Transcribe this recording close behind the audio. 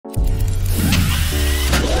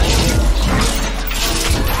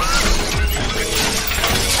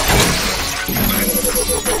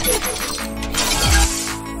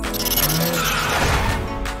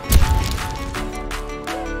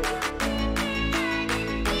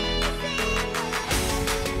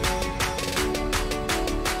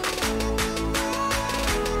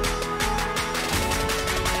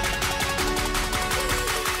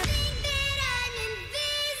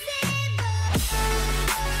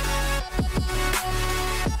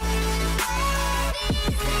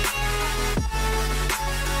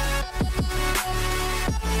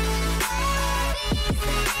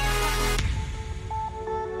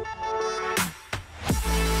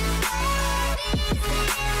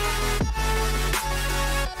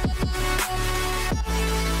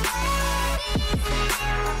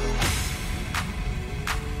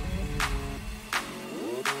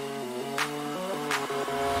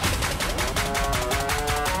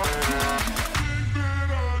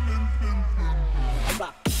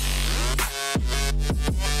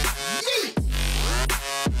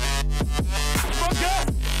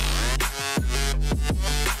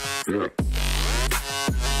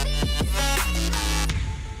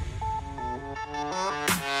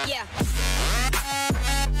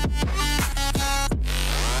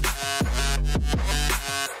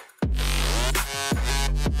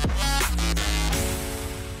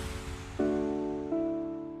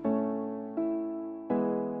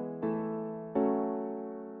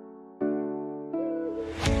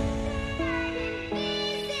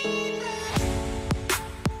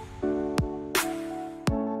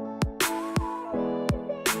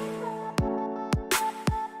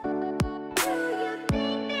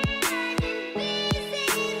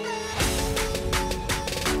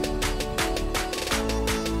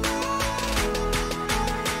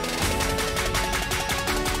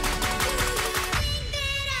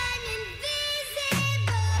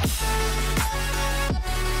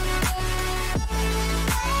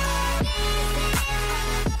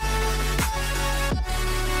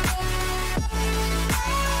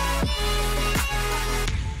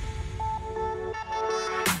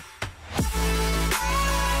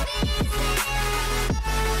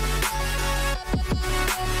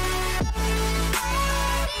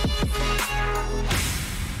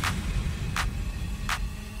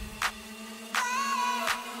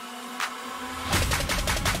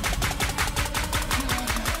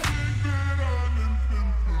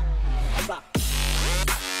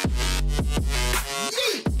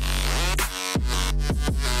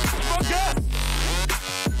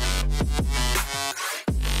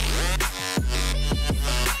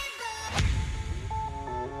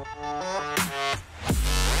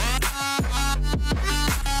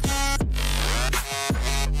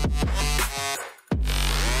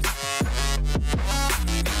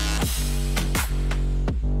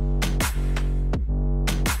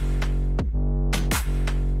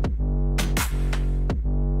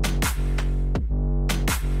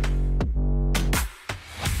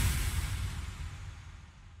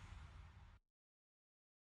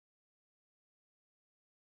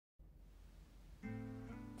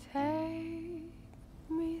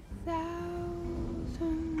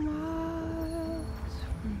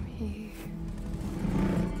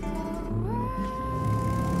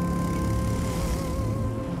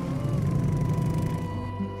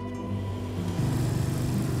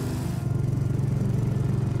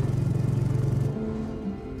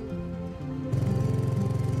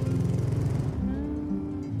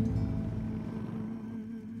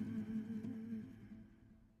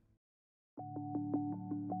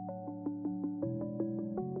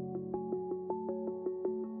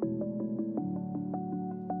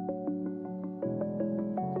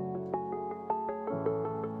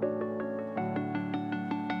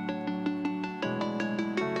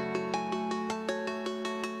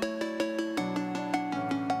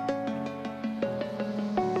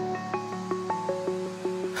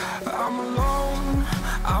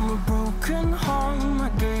broken home. I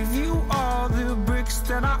gave you all the bricks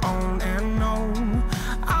that I own and know.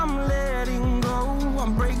 I'm letting go,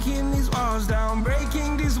 I'm breaking these walls down,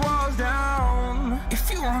 breaking these walls down. If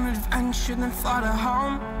you want adventure, then fly to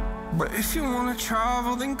home. But if you wanna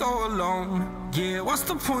travel, then go alone. Yeah, what's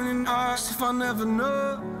the point in us if I never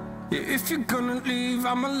know? Yeah, if you're gonna leave,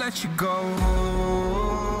 I'ma let you go.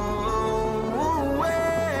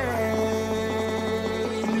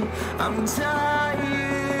 I'm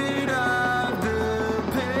tired of the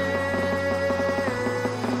pain.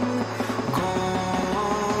 Go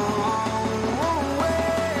away.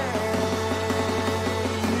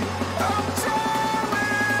 I'm tired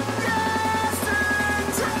with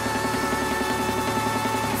yesterday.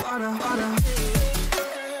 Harder, harder.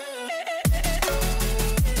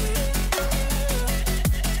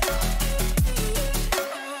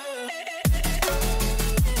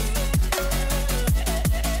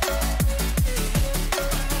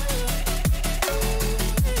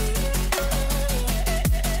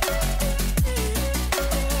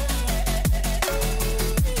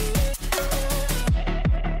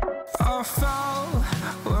 I fell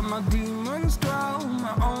where my demons dwell.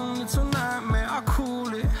 My own little nightmare, I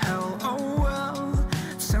call it hell. Oh well,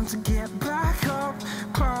 it's time to get back up.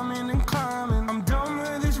 Climbing and climbing, I'm done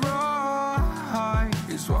with this ride,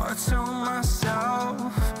 is what I tell myself,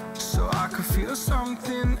 so I could feel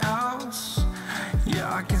something else.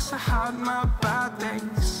 Yeah, I guess I had my bad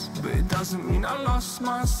days, but it doesn't mean I lost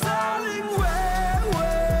my style. Darling, where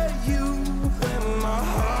were you when my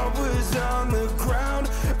heart was on the ground?